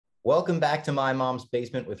Welcome back to My Mom's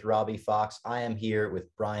Basement with Robbie Fox. I am here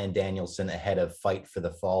with Bryan Danielson ahead of Fight for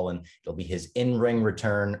the Fallen. It'll be his in-ring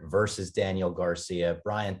return versus Daniel Garcia.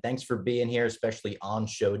 Bryan, thanks for being here, especially on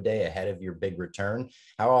show day ahead of your big return.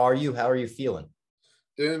 How are you? How are you feeling?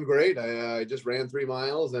 Doing great. I just ran 3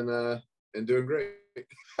 miles and doing great.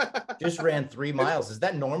 Just ran 3 miles. Is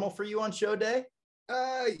that normal for you on show day?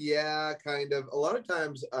 Yeah, kind of. A lot of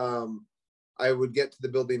times, I would get to the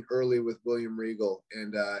building early with William Regal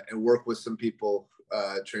and work with some people,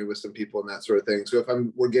 train with some people and that sort of thing. So if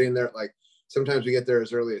we're getting there, like sometimes we get there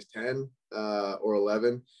as early as 10 or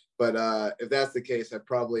 11. But if that's the case, I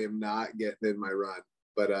probably am not getting in my run.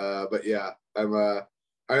 But yeah,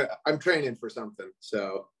 I'm training for something.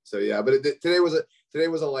 So yeah. But today was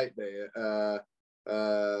a light day.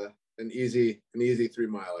 An easy 3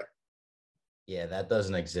 miler. Yeah, that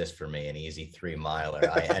doesn't exist for me, an easy 3 miler.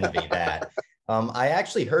 I envy that. I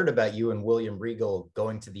actually heard about you and William Regal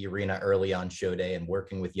going to the arena early on show day and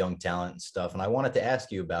working with young talent and stuff. And I wanted to ask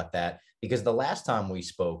you about that because the last time we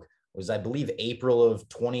spoke was, I believe, April of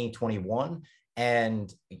 2021.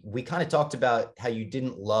 And we kind of talked about how you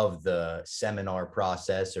didn't love the seminar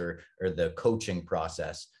process or the coaching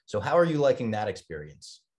process. So how are you liking that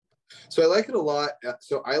experience? So I like it a lot.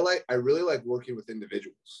 So I really like working with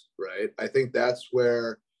individuals, right? I think that's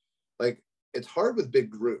where, like, it's hard with big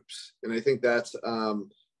groups. And I think that's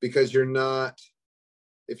because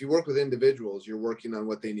if you work with individuals, you're working on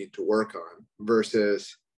what they need to work on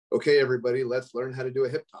versus, okay, everybody, let's learn how to do a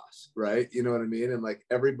hip toss, right? You know what I mean? And like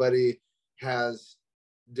everybody has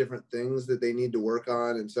different things that they need to work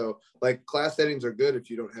on. And so like class settings are good if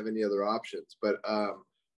you don't have any other options, but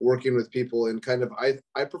working with people and kind of,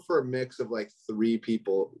 I prefer a mix of like 3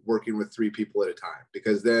 people working with 3 people at a time,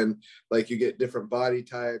 because then like you get different body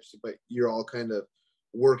types, but you're all kind of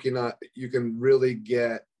working on, you can really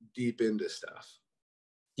get deep into stuff.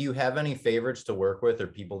 Do you have any favorites to work with or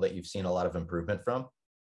people that you've seen a lot of improvement from?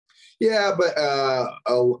 Yeah, but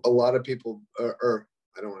a lot of people, or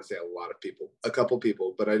I don't want to say a lot of people, a couple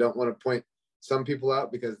people, but I don't want to point some people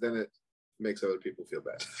out because then it makes other people feel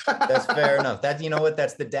bad. That's fair enough. That, you know what?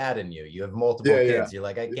 That's the dad in you. You have multiple kids. Yeah. You're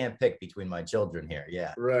like, I can't pick between my children here.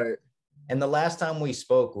 Yeah. Right. And the last time we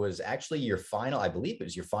spoke was actually your final, I believe it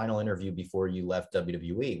was your final interview before you left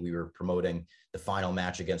WWE. We were promoting the final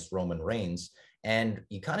match against Roman Reigns. And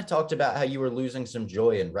you kind of talked about how you were losing some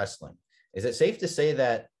joy in wrestling. Is it safe to say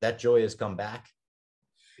that that joy has come back?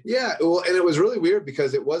 Yeah, well, and it was really weird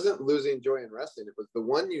because it wasn't losing joy in wrestling. It was the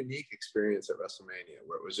one unique experience at WrestleMania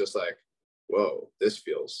where it was just like, whoa, this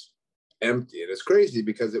feels empty. And it's crazy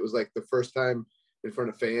because it was like the first time in front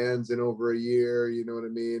of fans in over a year, you know what I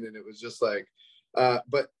mean? And it was just like,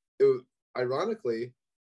 but it was, ironically,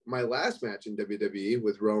 my last match in WWE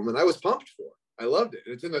with Roman, I was pumped for. I loved it.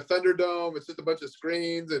 It's in the Thunderdome. It's just a bunch of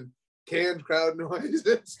screens and canned crowd noise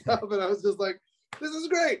and stuff. And I was just like, this is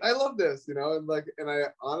great. I love this, you know? And I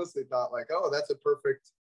honestly thought like, oh, that's a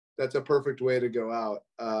perfect way to go out.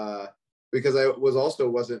 Because I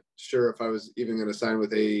wasn't sure if I was even going to sign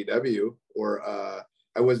with AEW or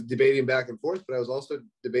I was debating back and forth, but I was also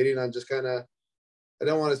debating on just kind of, I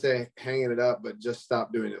don't want to say hanging it up, but just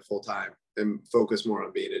stop doing it full time and focus more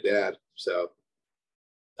on being a dad. So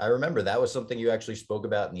I remember that was something you actually spoke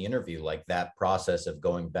about in the interview, like that process of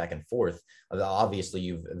going back and forth. Obviously,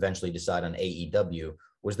 you've eventually decided on AEW.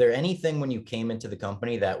 Was there anything when you came into the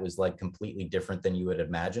company that was like completely different than you had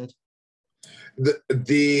imagined?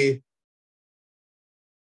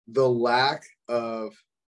 The lack of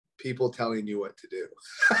people telling you what to do.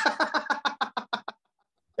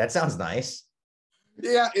 That sounds nice.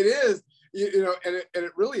 Yeah, it is. You know, and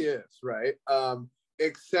it really is, right?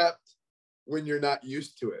 Except when you're not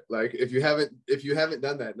used to it. Like if you haven't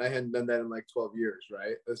done that, and I hadn't done that in like 12 years,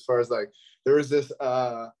 right? As far as like there was this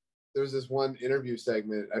one interview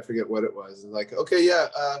segment, I forget what it was, and like, okay, yeah,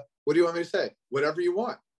 what do you want me to say? Whatever you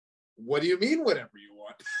want. What do you mean whatever you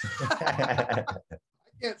want? I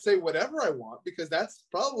can't say whatever I want because that's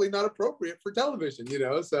probably not appropriate for television, you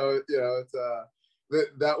know? So, you know, it's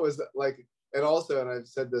that was like, and also, and I've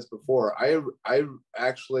said this before, I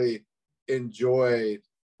actually enjoyed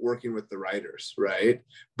working with the writers, right?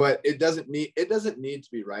 But it doesn't need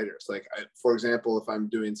to be writers. Like for example, if I'm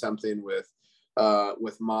doing something with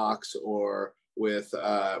Mox or with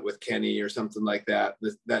Kenny or something like that,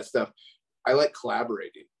 that stuff, I like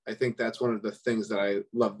collaborating. I think that's one of the things that I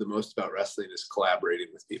love the most about wrestling is collaborating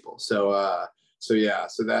with people. So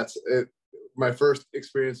that's it. My first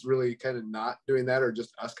experience really kind of not doing that or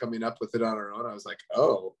just us coming up with it on our own. I was like,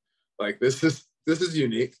 oh, like this is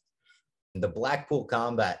unique. The Blackpool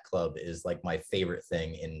Combat Club is like my favorite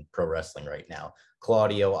thing in pro wrestling right now.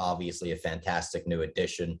 Claudio, obviously a fantastic new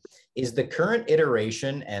addition. Is the current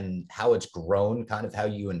iteration and how it's grown kind of how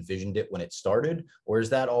you envisioned it when it started, or is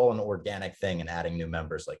that all an organic thing and adding new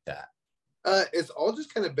members like that? It's all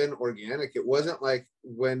just kind of been organic. It wasn't like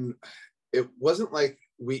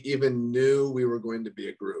we even knew we were going to be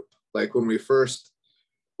a group. Like when I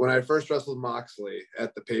first wrestled Moxley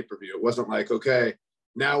at the pay-per-view, it wasn't like, okay,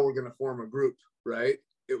 now we're going to form a group, right?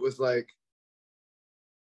 It was like,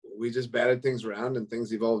 we just batted things around and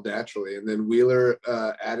things evolved naturally. And then Wheeler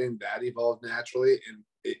adding that evolved naturally. And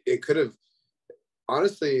it could have,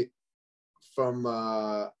 honestly,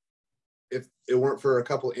 from if it weren't for a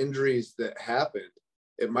couple injuries that happened,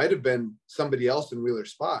 it might have been somebody else in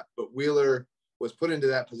Wheeler's spot. But Wheeler was put into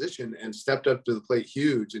that position and stepped up to the plate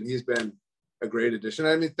huge. And he's been a great addition.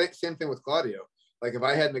 I mean, same thing with Claudio. Like if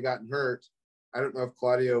I hadn't have gotten hurt, I don't know if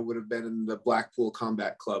Claudio would have been in the Blackpool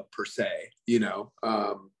Combat Club per se, you know.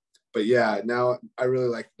 But yeah, now I really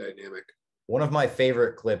like the dynamic. One of my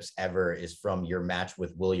favorite clips ever is from your match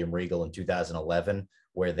with William Regal in 2011,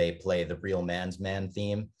 where they play the Real Man's Man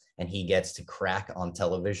theme and he gets to crack on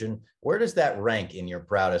television. Where does that rank in your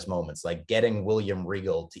proudest moments? Like getting William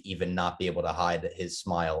Regal to even not be able to hide his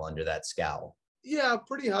smile under that scowl. Yeah,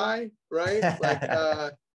 pretty high, right? Like,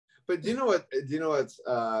 but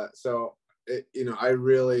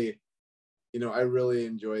I really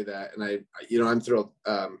enjoy that. And I'm thrilled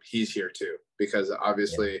he's here too, because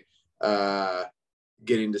obviously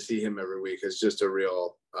getting to see him every week is just a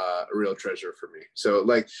real treasure for me. So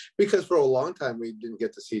like, because for a long time we didn't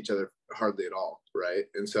get to see each other hardly at all, right?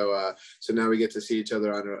 And so now we get to see each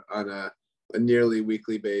other on a nearly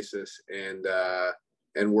weekly basis and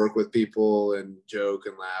work with people and joke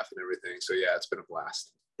and laugh and everything. So yeah, it's been a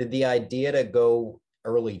blast. Did the idea to go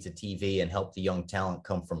early to TV and help the young talent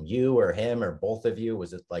come from you or him or both of you?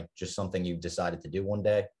 Was it like just something you decided to do one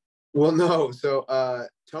day? Well, no. So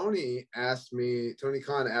Tony Khan asked me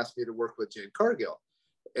to work with Jade Cargill.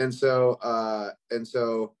 And so I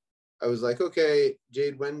was like, okay,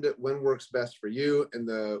 Jade, when works best for you? And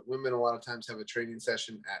the women a lot of times have a training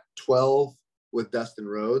session at 12 with Dustin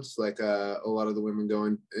Rhodes. Like a lot of the women go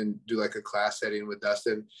in and do like a class setting with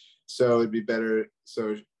Dustin. So it'd be better.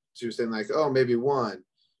 So she was saying like, oh, maybe 1.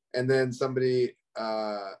 And then somebody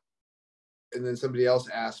else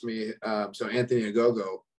asked me, so Anthony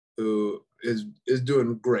Agogo, who is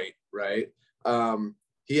doing great, right?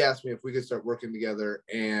 He asked me if we could start working together.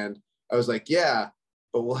 And I was like, yeah,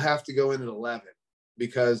 but we'll have to go in at 11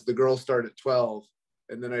 because the girls start at 12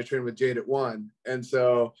 and then I train with Jade at 1. And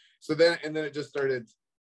then it just started,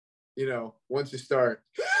 once you start,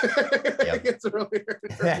 it gets earlier.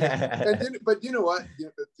 But you know what?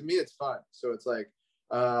 To me, it's fun. So it's like,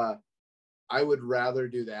 I would rather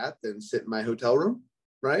do that than sit in my hotel room.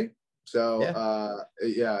 Right. So,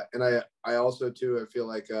 And I also too, I feel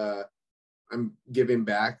like, I'm giving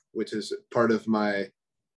back, which is part of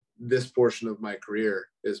this portion of my career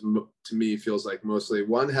is to me feels like mostly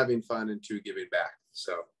 1, having fun, and 2, giving back.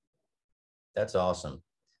 So that's awesome.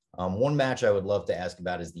 One match I would love to ask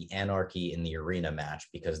about is the Anarchy in the Arena match,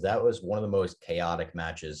 because that was one of the most chaotic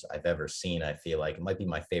matches I've ever seen. I feel like it might be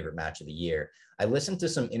my favorite match of the year. I listened to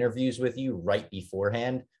some interviews with you right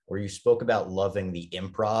beforehand where you spoke about loving the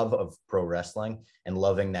improv of pro wrestling and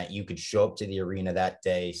loving that you could show up to the arena that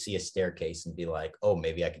day, see a staircase and be like, oh,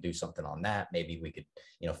 maybe I could do something on that. Maybe we could,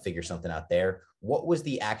 figure something out there. What was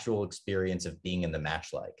the actual experience of being in the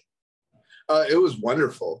match like? It was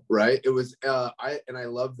wonderful, right? It was I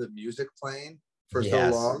love the music playing for so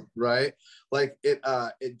long, right? Like it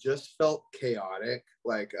just felt chaotic.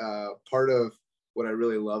 Like part of what I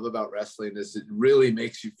really love about wrestling is it really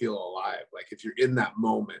makes you feel alive. Like if you're in that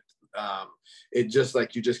moment, it just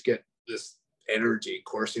like you just get this energy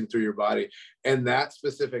coursing through your body. And that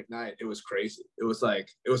specific night, it was crazy. It was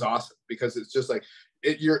awesome because it's just like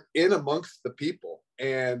you're in amongst the people,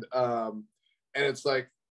 and it's like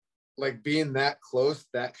being that close,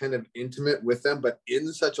 that kind of intimate with them, but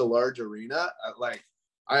in such a large arena,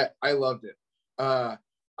 I loved it.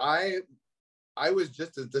 I was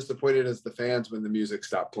just as disappointed as the fans when the music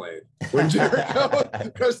stopped playing. When Jericho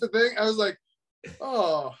goes the thing, I was like,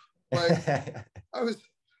 oh, like I was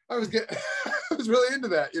really into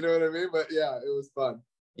that, you know what I mean? But yeah, it was fun.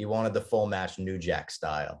 You wanted the full match New Jack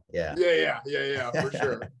style. Yeah,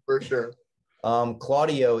 for sure.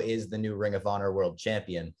 Claudio is the new Ring of Honor World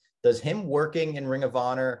Champion. Does him working in Ring of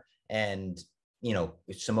Honor and,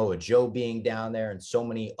 Samoa Joe being down there and so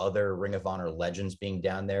many other Ring of Honor legends being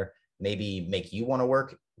down there maybe make you want to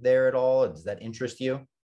work there at all? Does that interest you?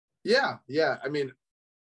 Yeah. I mean,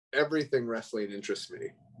 everything wrestling interests me.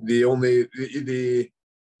 The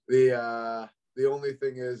the only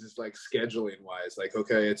thing is like scheduling wise, like,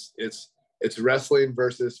 okay, it's wrestling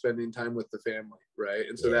versus spending time with the family, right?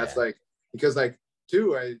 And so that's like, because like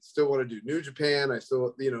too, I still want to do New Japan, I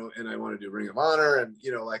still, you know, and I want to do Ring of Honor, and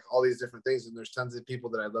you know, like all these different things, and there's tons of people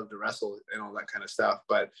that I love to wrestle and all that kind of stuff.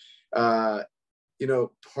 But you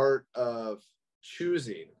know, part of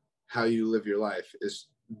choosing how you live your life is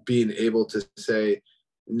being able to say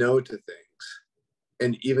no to things,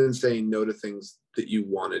 and even saying no to things that you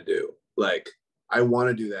want to do. Like, I want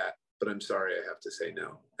to do that, but I'm sorry, I have to say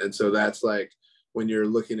no. And so that's like, when you're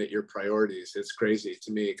looking at your priorities, it's crazy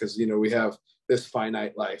to me, because, you know, we have this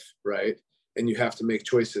finite life, right? And you have to make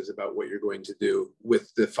choices about what you're going to do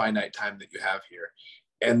with the finite time that you have here.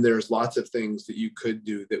 And there's lots of things that you could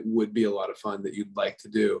do that would be a lot of fun that you'd like to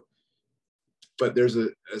do. But there's a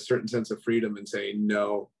certain sense of freedom in saying,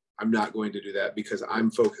 no, I'm not going to do that because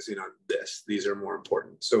I'm focusing on this. These are more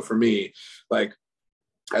important. So for me, like,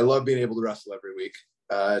 I love being able to wrestle every week,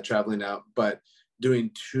 traveling out, but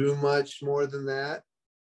doing too much more than that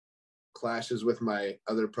clashes with my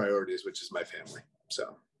other priorities, which is my family.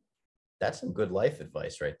 So that's some good life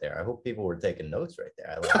advice right there. I hope people were taking notes right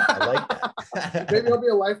there. I like that. Maybe I'll be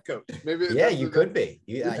a life coach. Maybe yeah, you could be.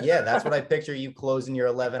 Yeah, that's what I picture you closing your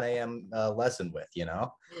 11 a.m. Lesson with, you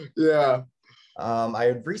know? Yeah. I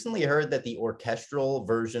had recently heard that the orchestral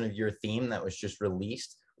version of your theme that was just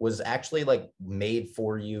released was actually like made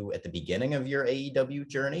for you at the beginning of your AEW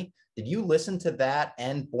journey. Did you listen to that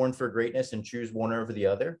and Born for Greatness and choose one over the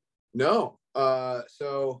other? No.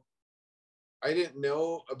 So I didn't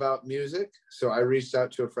know about music, so I reached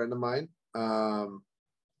out to a friend of mine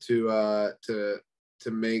to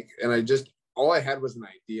make, and I just, all I had was an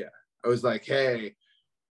idea. I was like, hey,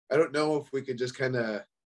 I don't know if we could just kind of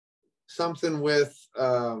something with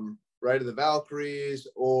Ride of the Valkyries,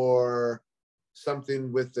 or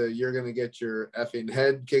something with the "You're gonna get your effing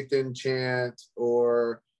head kicked in" chant,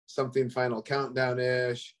 or something Final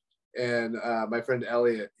Countdown-ish. And my friend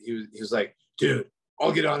Elliot, he was like, dude,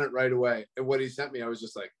 I'll get on it right away. And what he sent me, I was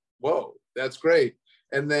just like, whoa, that's great.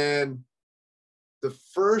 And then the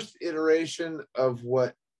first iteration of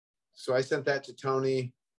so I sent that to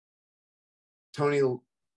Tony. Tony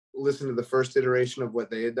listened to the first iteration of what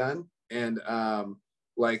they had done, and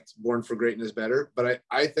liked Born for Greatness better. But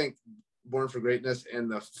I think Born for Greatness and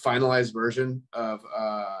the finalized version of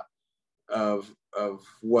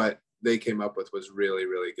what they came up with was really,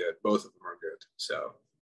 really good. Both of them are good. So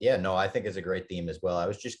yeah, no, I think it's a great theme as well. I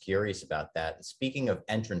was just curious about that. Speaking of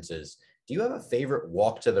entrances, do you have a favorite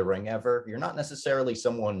walk to the ring ever? You're not necessarily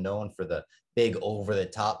someone known for the big over the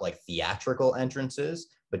top, like theatrical entrances,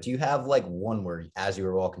 but do you have like one where as you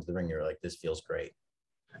were walking to the ring, you're like, this feels great?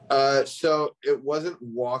 So it wasn't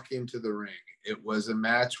walking to the ring. It was a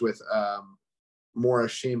match with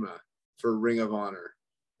Morishima for Ring of Honor.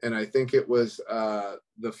 And I think it was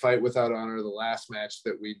the Fight Without Honor, the last match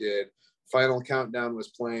that we did. Final Countdown was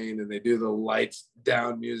playing, and they do the lights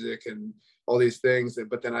down music and all these things.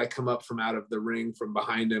 But then I come up from out of the ring from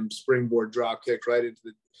behind him, springboard drop kick right into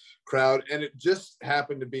the crowd. And it just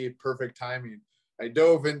happened to be perfect timing. I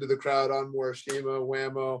dove into the crowd on Morishima,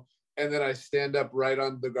 whammo. And then I stand up right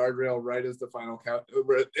on the guardrail right as the final count.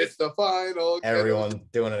 It's the final. Everyone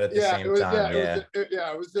doing it at the same time.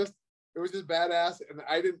 It was just badass, and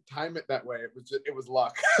I didn't time it that way. It was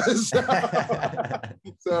luck.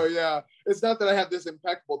 So yeah, it's not that I have this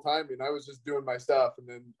impeccable timing. I was just doing my stuff, and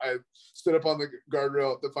then I stood up on the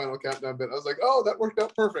guardrail at the final countdown bit. I was like, oh, that worked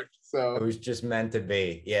out perfect. So it was just meant to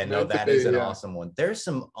be. Yeah, no, that is an awesome one. There's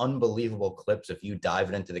some unbelievable clips if you dive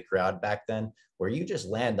it into the crowd back then, where you just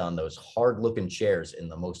land on those hard looking chairs in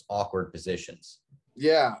the most awkward positions.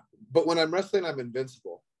 Yeah, but when I'm wrestling, I'm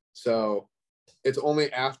invincible. So it's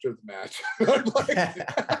only after the match.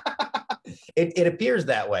 It appears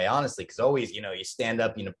that way, honestly, because always, you know, you stand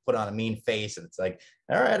up, you know, put on a mean face, and it's like,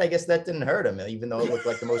 all right, I guess that didn't hurt him, even though it looked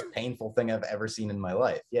like the most painful thing I've ever seen in my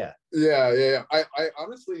life. Yeah. I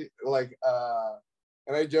honestly like,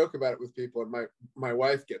 and I joke about it with people, and my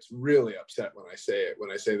wife gets really upset when I say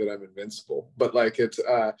that I'm invincible. But like, it's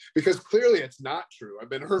because clearly it's not true. I've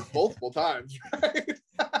been hurt multiple times, right?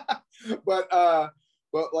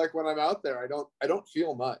 But like when I'm out there, I don't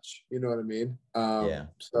feel much. You know what I mean? Yeah.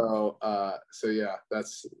 So yeah,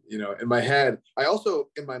 that's, you know, in my head. I also,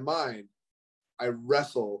 in my mind, I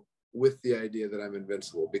wrestle with the idea that I'm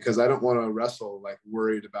invincible, because I don't want to wrestle like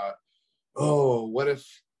worried about, oh, what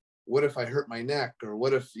if I hurt my neck, or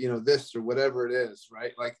what if, you know, this or whatever it is,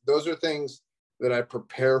 right? Like those are things that I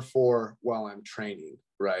prepare for while I'm training,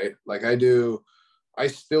 right? Like I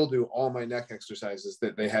still do all my neck exercises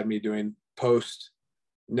that they had me doing post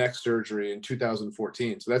neck surgery in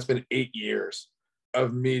 2014. So that's been 8 years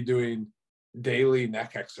of me doing daily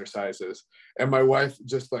neck exercises. And my wife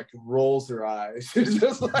just like rolls her eyes. She's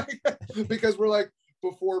just like, because we're like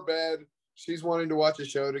before bed, she's wanting to watch a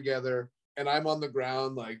show together, and I'm on the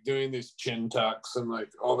ground like doing these chin tucks and like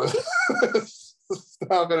all this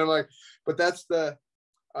stuff. And I'm like, but that's the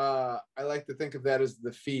I like to think of that as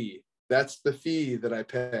the fee. That's the fee that I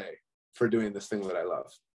pay for doing this thing that I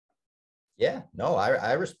love. Yeah, no,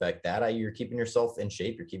 I respect that. You're keeping yourself in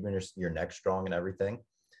shape. You're keeping your neck strong and everything.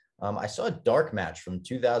 I saw a dark match from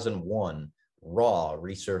 2001 Raw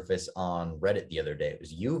resurface on Reddit the other day. It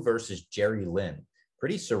was you versus Jerry Lynn.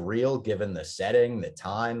 Pretty surreal given the setting, the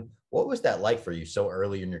time. What was that like for you so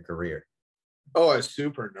early in your career? Oh, I was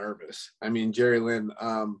super nervous. I mean, Jerry Lynn.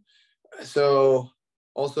 So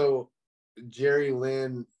also Jerry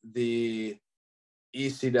Lynn, the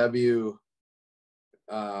ECW,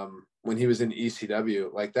 when he was in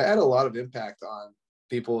ECW, like that had a lot of impact on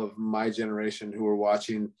people of my generation who were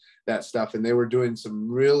watching that stuff, and they were doing some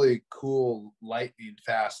really cool lightning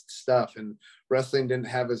fast stuff, and wrestling didn't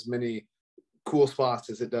have as many cool spots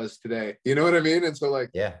as it does today, you know what I mean? And so like,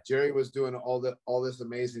 yeah, Jerry was doing all this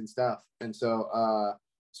amazing stuff, and so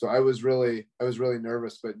I was really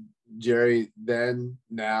nervous, but Jerry then,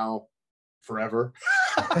 now, forever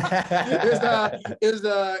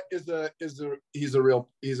he's a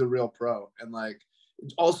real pro, and like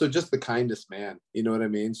also just the kindest man, you know what I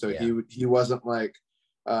mean? So yeah. He wasn't like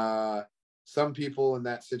some people in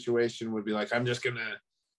that situation would be like,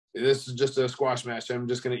 this is just a squash match, I'm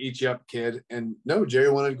just gonna eat you up, kid. And no, Jerry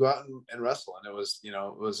wanted to go out and wrestle, and it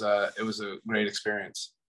was a great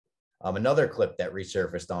experience. Another clip that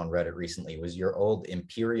resurfaced on Reddit recently was your old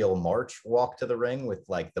Imperial March walk to the ring with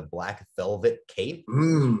like the black velvet cape.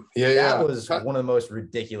 That was one of the most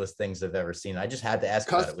ridiculous things I've ever seen. I just had to ask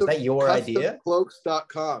about it. Was that your idea?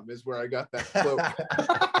 Customcloaks.com is where I got that cloak.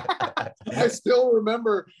 I still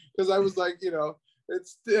remember, because I was like,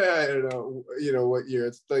 it's, I don't know, what year,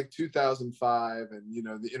 it's like 2005, and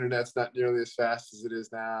the internet's not nearly as fast as it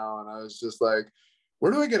is now. And I was just like,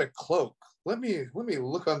 where do I get a cloak? Let me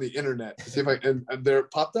look on the internet to see if and there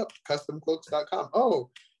popped up customcloaks.com. Oh,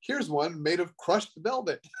 here's one made of crushed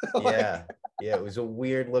velvet. Yeah, it was a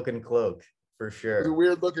weird looking cloak for sure. It was a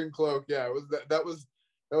weird looking cloak. Yeah, it was that was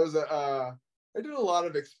I did a lot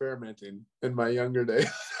of experimenting in my younger days.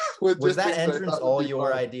 Was that entrance all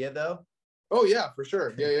your idea though? Oh yeah, for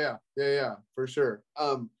sure. Yeah, for sure.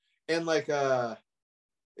 And like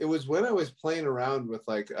it was when I was playing around with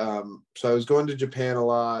like so I was going to Japan a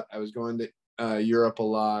lot, I was going to Europe a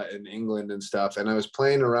lot, and England and stuff, and I was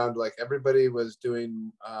playing around, like everybody was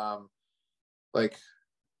doing I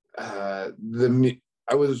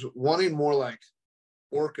was wanting more like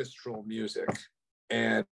orchestral music,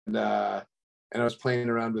 and I was playing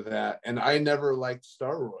around with that, and I never liked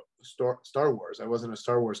Star Wars. I wasn't a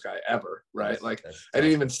Star Wars guy ever, right? That's I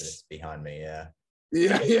didn't even behind me. Yeah.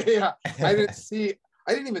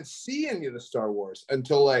 I didn't even see any of the Star Wars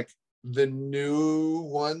until like the new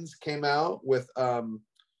ones came out with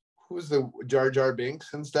who's the Jar Jar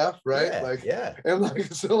Binks and stuff, right? And like,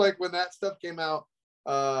 so like when that stuff came out,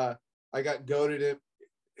 I got goaded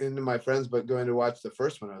into my friends, but going to watch the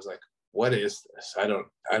first one, I was like, what is this? I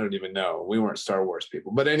don't even know. We weren't Star Wars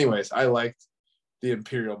people, but anyways, I liked the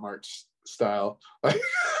Imperial March style.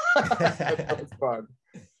 That was fun.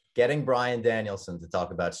 Getting Bryan Danielson to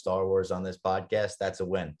talk about Star Wars on this podcast, that's a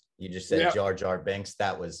win. You just said Jar Jar Binks.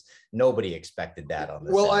 That was, nobody expected that on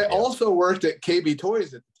this. Well, I also worked at KB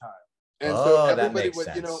Toys at the time. And so everybody would,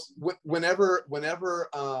 sense. Whenever,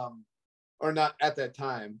 or not at that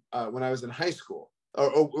time, when I was in high school,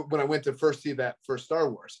 or when I went to first see that first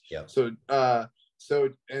Star Wars. Yeah. So,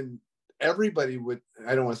 and everybody would,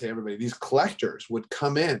 I don't want to say everybody, these collectors would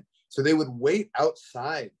come in. So they would wait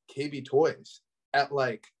outside KB Toys at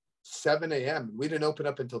like 7 a.m. We didn't open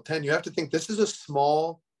up until 10. You have to think, this is a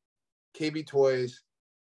small KB Toys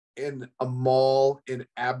in a mall in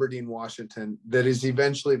Aberdeen, Washington, that is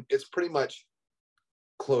eventually, it's pretty much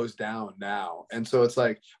closed down now. And so it's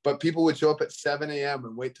like, but people would show up at 7 a.m.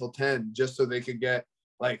 and wait till 10 just so they could get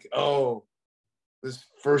like, oh, this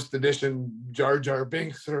first edition Jar Jar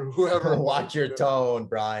Binks or whoever. Watch your tone,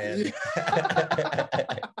 Bryan.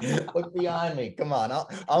 Look behind me. Come on.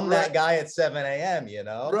 I'm that guy at 7 a.m.,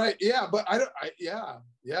 Right. Yeah. But yeah.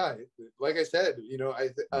 Like I said,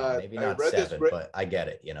 maybe not I read 7, but I get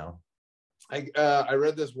it, I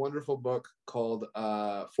read this wonderful book called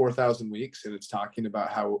 4,000 Weeks, and it's talking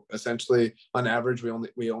about how essentially on average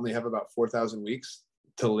we only have about 4,000 weeks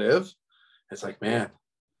to live. It's like, man,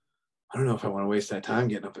 I don't know if I want to waste that time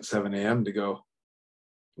getting up at 7 a.m. to go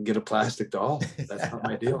get a plastic doll. That's not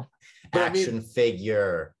my deal. But action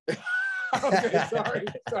figure. Okay,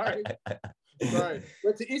 sorry. Sorry,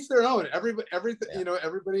 but to each their own. Everything, you know,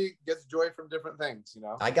 everybody gets joy from different things, you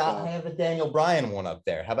know. I have a Daniel Bryan one up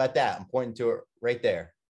there. How about that? I'm pointing to it right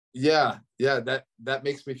there. Yeah, that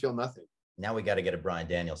makes me feel nothing. Now we got to get a Bryan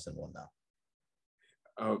Danielson one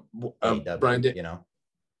though. Bryan, you know.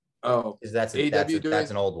 Oh, because that's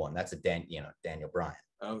an old one. That's a Daniel Bryan.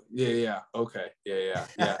 Oh yeah, okay, yeah.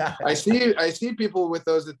 I see people with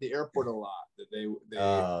those at the airport a lot.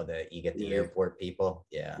 That that you get the airport people.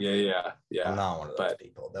 Yeah. I'm not one of those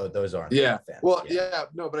people. Those aren't. Fans. Well,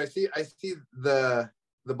 no, but I see the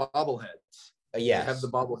bobbleheads. Yeah, they have the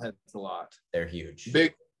bobbleheads a lot. They're huge.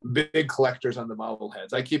 Big collectors on the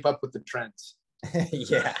bobbleheads. I keep up with the trends.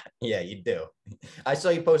 yeah, you do. I saw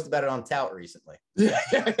you post about it on Tout recently. Yeah.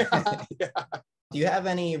 Do you have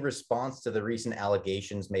any response to the recent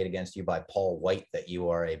allegations made against you by Paul Wight that you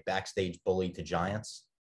are a backstage bully to giants?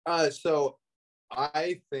 So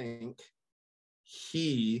I think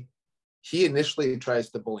he initially tries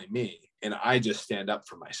to bully me, and I just stand up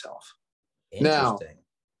for myself. Now,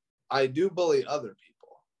 I do bully other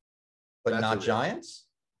people, but not giants.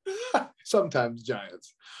 Sometimes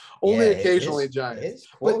giants, only occasionally giants.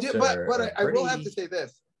 But I will have to say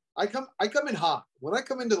this: I come in hot. When I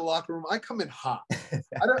come into the locker room, I come in hot.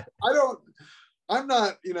 I'm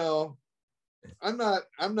not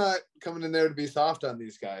coming in there to be soft on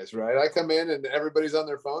these guys, right? I come in and everybody's on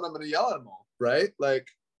their phone. I'm going to yell at them all, right? Like,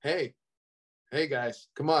 hey guys,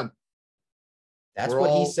 come on. That's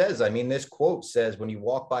what he says. I mean, this quote says when you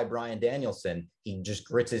walk by Bryan Danielson, he just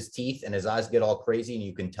grits his teeth and his eyes get all crazy and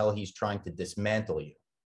you can tell he's trying to dismantle you.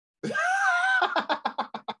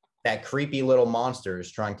 That creepy little monster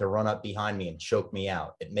is trying to run up behind me and choke me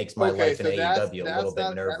out. It makes my life in AEW a little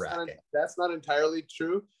bit nerve-wracking. That's not entirely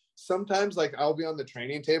true. Sometimes, like, I'll be on the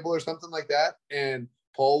training table or something like that, and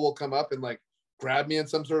Paul will come up and, like, grab me in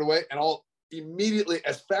some sort of way, and I'll immediately,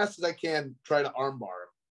 as fast as I can, try to armbar him.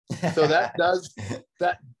 So that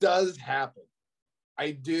does happen.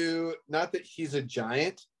 I do, not that he's a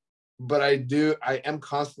giant, but I am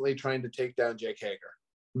constantly trying to take down Jake Hager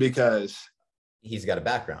because he's got a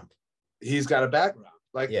background.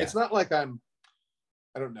 Like, it's not like I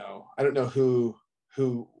don't know who,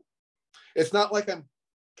 it's not like I'm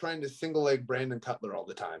trying to single leg Brandon Cutler all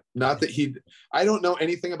the time. Not that I don't know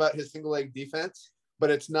anything about his single leg defense, but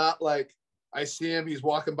it's not like I see him, he's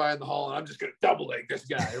walking by in the hall and I'm just going to double leg this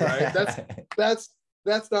guy, right? That's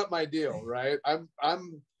not my deal, right? I'm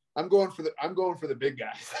going for the big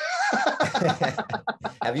guys.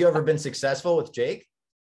 Have you ever been successful with Jake?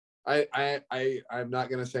 I'm not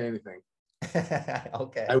going to say anything.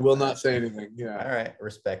 Okay. I will not say anything. Yeah. All right.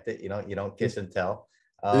 Respect it. You don't kiss and tell.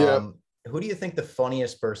 Who do you think the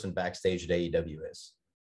funniest person backstage at AEW is?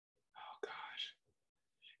 Oh gosh.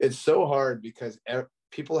 It's so hard because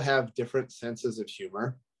people have different senses of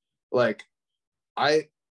humor. Like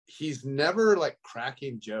he's never like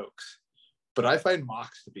cracking jokes, but I find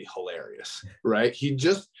Mox to be hilarious, right? He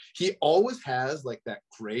always has like that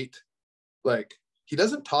great, like, he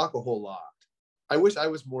doesn't talk a whole lot. I wish I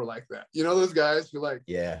was more like that. You know, those guys who like,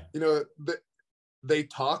 they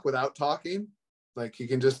talk without talking. Like, he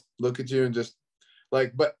can just look at you and just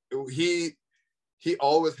like, but he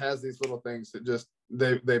always has these little things that just,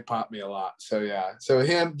 they pop me a lot. So yeah. So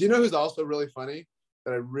him, do you know who's also really funny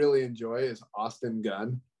that I really enjoy is Austin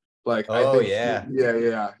Gunn. Like, I think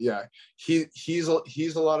he's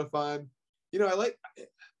a lot of fun. You know, I like,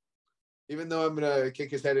 even though I'm gonna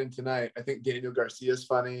kick his head in tonight, I think Daniel Garcia is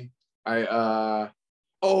funny.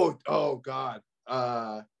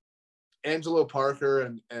 Angelo Parker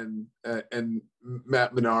and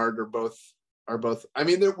Matt Menard are both. I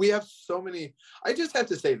mean, we have so many. I just have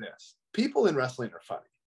to say this: people in wrestling are funny.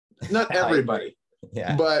 Not everybody,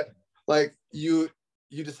 but like you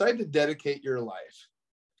decide to dedicate your life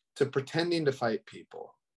to pretending to fight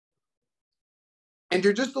people, and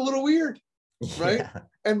you're just a little weird, right? Yeah.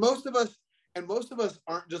 And most of us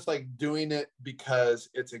aren't just like doing it because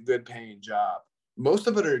it's a good paying job. Most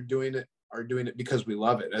of it are doing it because we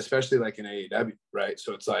love it, especially like in AEW, right?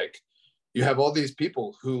 So it's like you have all these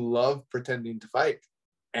people who love pretending to fight,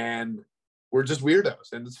 and we're just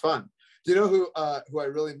weirdos, and it's fun. Do you know who I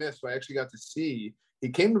really miss? Who I actually got to see? He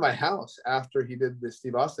came to my house after he did the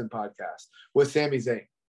Steve Austin podcast with Sami Zayn,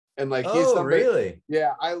 and like he's somebody. Really?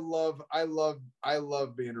 Yeah, I love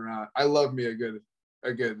being around. I love me a good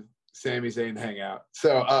Sami Zayn hangout.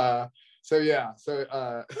 So I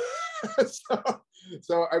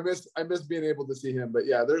miss being able to see him. But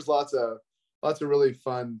yeah, there's lots of really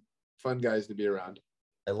fun guys to be around.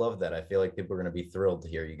 I love that. I feel like people are going to be thrilled to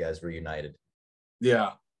hear you guys reunited.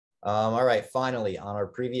 Yeah. All right. Finally, on our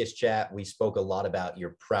previous chat, we spoke a lot about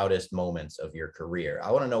your proudest moments of your career.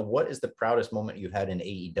 I want to know, what is the proudest moment you've had in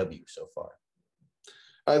AEW so far?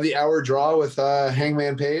 The hour draw with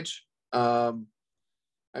Hangman Page. I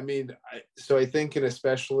mean, I think, and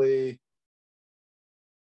especially,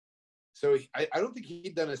 I don't think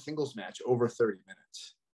he'd done a singles match over 30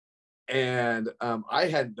 minutes. And I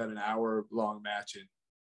hadn't done an hour-long match in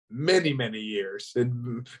many, many years,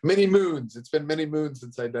 and many moons. It's been many moons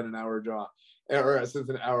since I'd done an hour draw, or since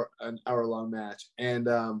an hour-long match. And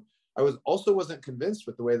I wasn't convinced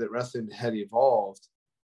with the way that wrestling had evolved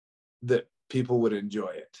that people would enjoy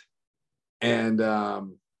it. And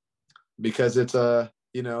because it's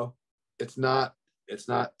it's not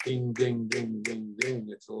ding, ding, ding, ding, ding.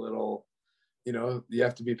 It's a little, you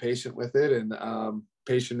have to be patient with it. And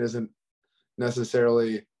patient isn't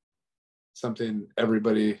necessarily something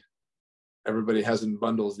everybody has in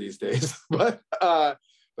bundles these days. But I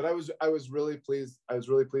was really pleased. I was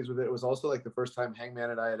really pleased with it. It was also like the first time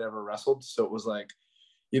Hangman and I had ever wrestled. So it was like,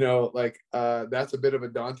 that's a bit of a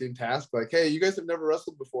daunting task. Like, hey, you guys have never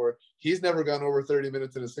wrestled before. He's never gone over 30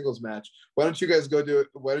 minutes in a singles match. Why don't you guys go do it?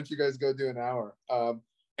 Why don't you guys go do an hour?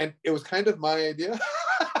 And it was kind of my idea.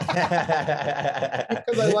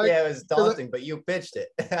 It was daunting, but you pitched it.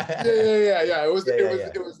 Yeah. It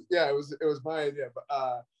was my idea.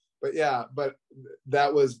 But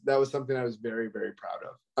that was something I was very, very proud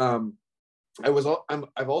of.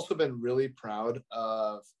 I've also been really proud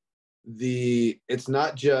of it's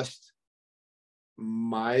not just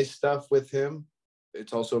my stuff with him,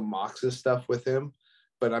 it's also Mox's stuff with him,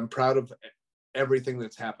 but I'm proud of everything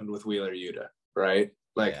that's happened with Wheeler Yuta, right?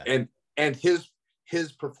 Like, yeah. and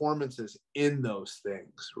his performances in those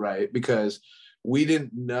things, right? Because we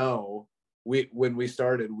didn't know, when we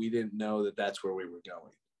started, we didn't know that that's where we were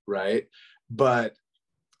going, right? But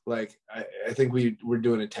like, I think we were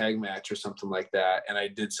doing a tag match or something like that, and I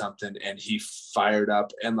did something and he fired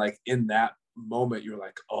up, and like in that moment you're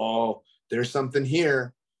like, oh, there's something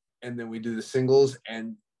here. And then we do the singles,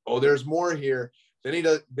 and oh, there's more here. Then he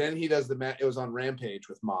does the match. It was on Rampage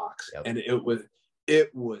with Mox. Yep. And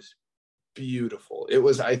it was beautiful. It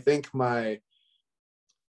was, I think,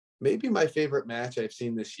 maybe my favorite match I've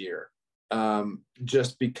seen this year.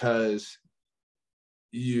 Just because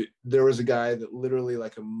there was a guy that literally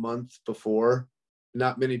like a month before,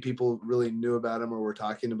 not many people really knew about him or were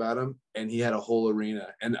talking about him, and he had a whole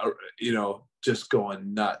arena and just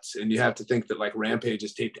going nuts. And you have to think that like Rampage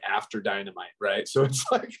is taped after Dynamite, right? So it's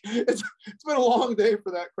like it's been a long day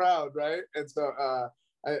for that crowd, right? And so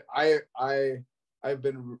I've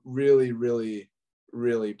been really, really,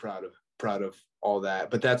 really proud of all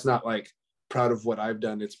that. But that's not like proud of what I've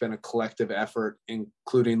done. It's been a collective effort,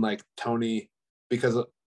 including like Tony, because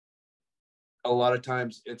a lot of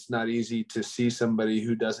times it's not easy to see somebody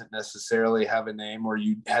who doesn't necessarily have a name or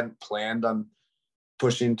you hadn't planned on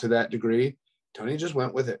pushing to that degree. Tony just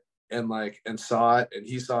went with it and saw it, and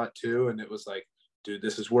he saw it too. And it was like, dude,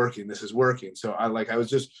 this is working. So I was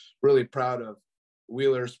just really proud of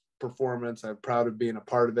Wheeler's performance. I'm proud of being a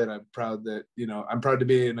part of it. I'm proud that, I'm proud to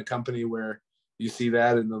be in a company where you see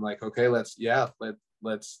that and then like, okay, let's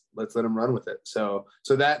let him run with it. So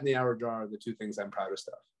that and the hour draw are the two things I'm proudest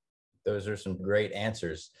of. Those are some great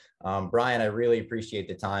answers. Bryan, I really appreciate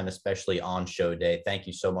the time, especially on show day. Thank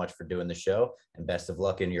you so much for doing the show, and best of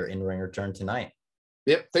luck in your in-ring return tonight.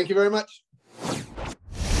 Yep. Thank you very much.